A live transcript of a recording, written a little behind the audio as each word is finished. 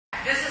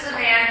This is a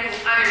man who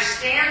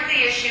understands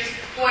the issues,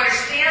 who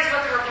understands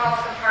what the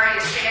Republican Party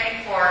is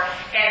standing for,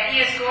 and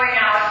he is going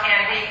out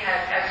and being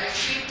a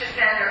chief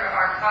defender of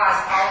our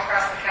cause all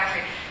across the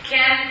country.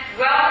 Ken,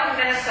 welcome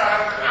to Minnesota.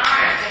 We're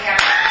honored to have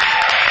you.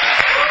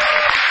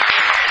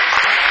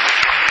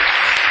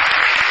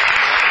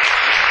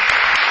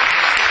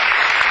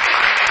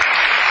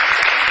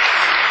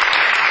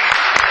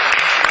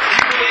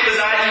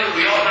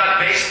 We ought not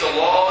base the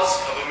laws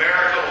of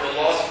America or the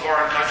laws of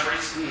foreign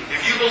countries.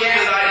 If you believe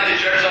as I do that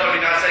judges ought to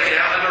be not taken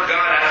out under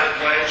God out of the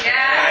pledge, if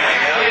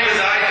you believe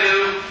as I do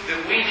that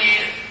we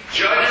need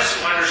judges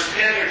who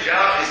understand their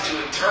job is to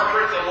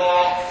interpret the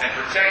law and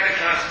protect the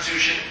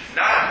Constitution,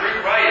 not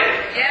rewrite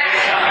it,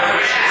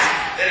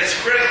 then it's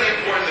critically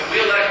important that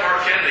we elect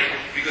Mark Kennedy,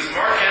 because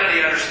Mark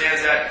Kennedy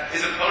understands that.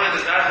 His opponent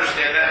does not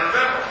understand that. And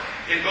remember,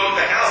 in both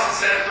the House and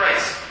Senate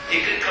race,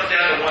 it could come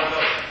down to one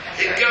vote.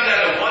 It can come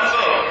down to one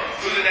vote.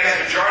 Who the next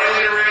majority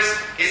leader is?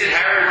 Is it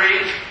Harry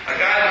Reid? A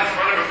guy in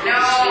front of a group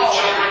of school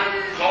children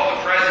called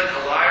the president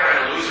a liar and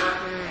a loser?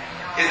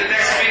 Is the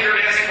next speaker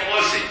Nancy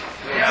Pelosi?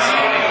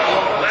 Somebody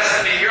who less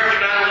than a year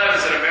after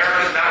 9/11 said America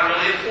is not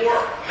really at war.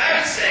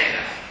 Imagine saying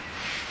that.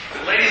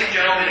 But ladies and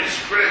gentlemen, it is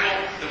critical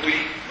that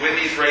we win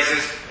these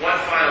races. One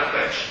final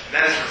pledge,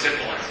 and that is for Tim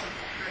Pawlenty.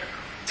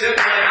 Tim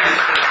Pawlenty is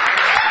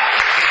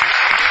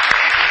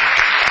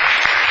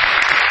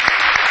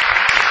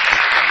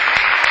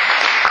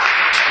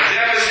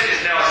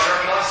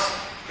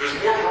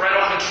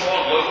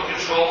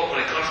when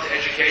it comes to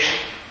education.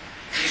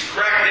 He's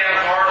cracked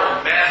down hard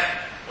on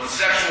meth, on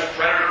sexual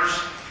predators.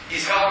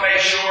 He's helped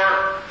make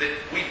sure that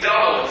we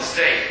double in the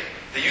state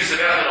the use of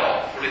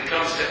ethanol when it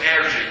comes to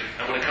energy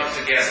and when it comes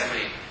to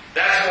gasoline.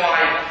 That's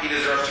why he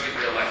deserves to get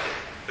reelected.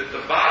 But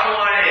the bottom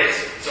line is,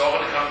 it's all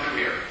going to